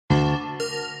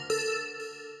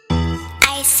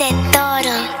I said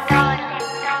Torro.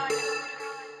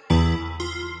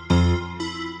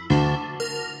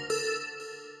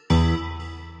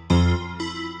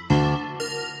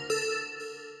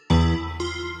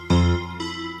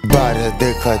 Brought a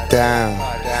dick her down.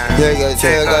 Take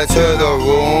her to the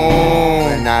room.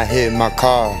 When I hit my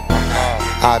car,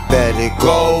 I bet it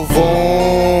go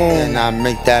boom. Then I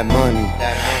make that money.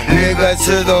 Nigga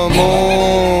to the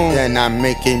moon. Then I'm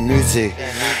making music.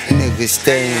 Nigga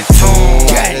stay in tune.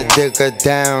 Gotta dick her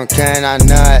down. Can I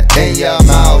nut in your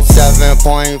mouth?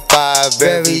 7.5,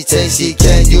 very tasty.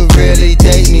 Can you really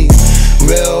date me?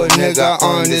 Real nigga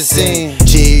on the scene.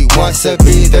 She wants to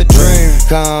be the dream.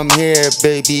 Come here,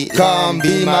 baby, come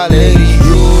be my lady.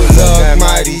 You look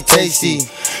mighty tasty.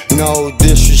 No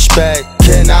disrespect,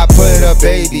 can I put a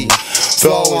baby?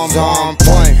 Flow on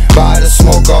point, by the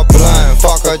smoke a blunt,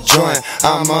 fuck a joint.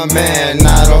 I'm a man,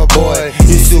 not a boy.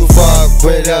 Used to fuck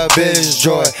with a bitch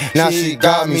joy. Now she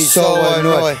got me so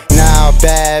annoyed. Now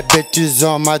bad bitches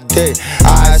on my dick.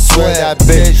 I swear that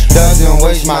bitch doesn't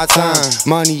waste my time.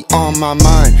 Money on my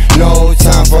mind, no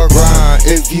time for grind.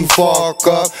 If you fuck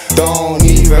up, don't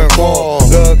even call.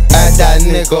 Look at that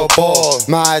nigga ball,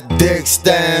 my dick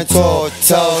stand tall.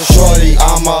 Tell shorty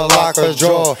I'ma lock a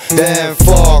draw, then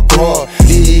fuck raw.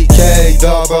 DK-RRG,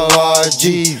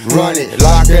 run it,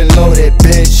 lock and load it,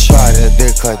 bitch. Try to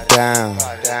dick her down,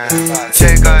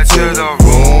 take her to the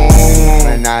room.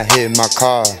 When I hit my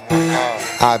car,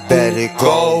 I bet it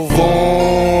go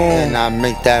boom. Then I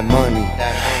make that money.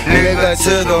 Nigga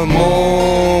to the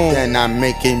moon. Then I'm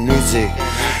making music.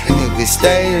 Nigga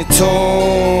stay in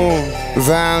tune.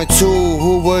 Round 2,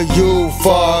 who were you?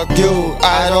 Fuck you,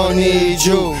 I don't need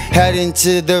you. Heading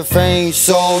to the fame,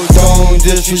 so don't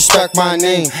disrespect my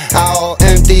name. I'll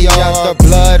empty out the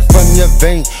blood from your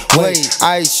vein. Wait,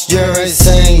 ice, you're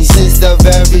insane. Since the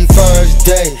very first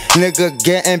day, nigga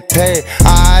getting paid.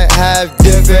 I have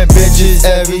different bitches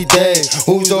every day.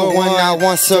 Who's the one that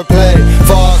wants to play?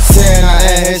 Fuck Santa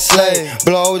and his sleigh.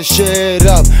 Blow the shit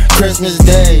up, Christmas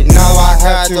Day. Now I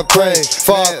have to pray.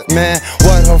 Fuck man,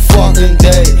 what a fucking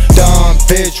day. Dumb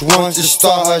bitch wants to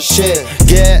start her shit.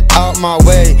 Get out my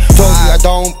way. Told you I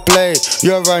don't play.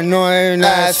 You're annoying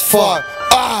as fuck.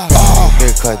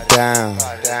 Pick her down,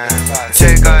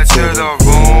 take her to the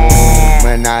room.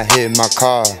 When I hit my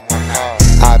car,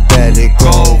 I bet it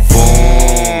go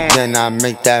boom. Then I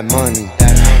make that money.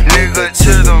 Nigga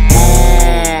to the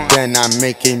moon. Then I'm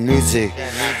making music.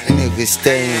 Nigga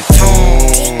stay in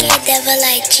tune. Devil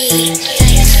like G.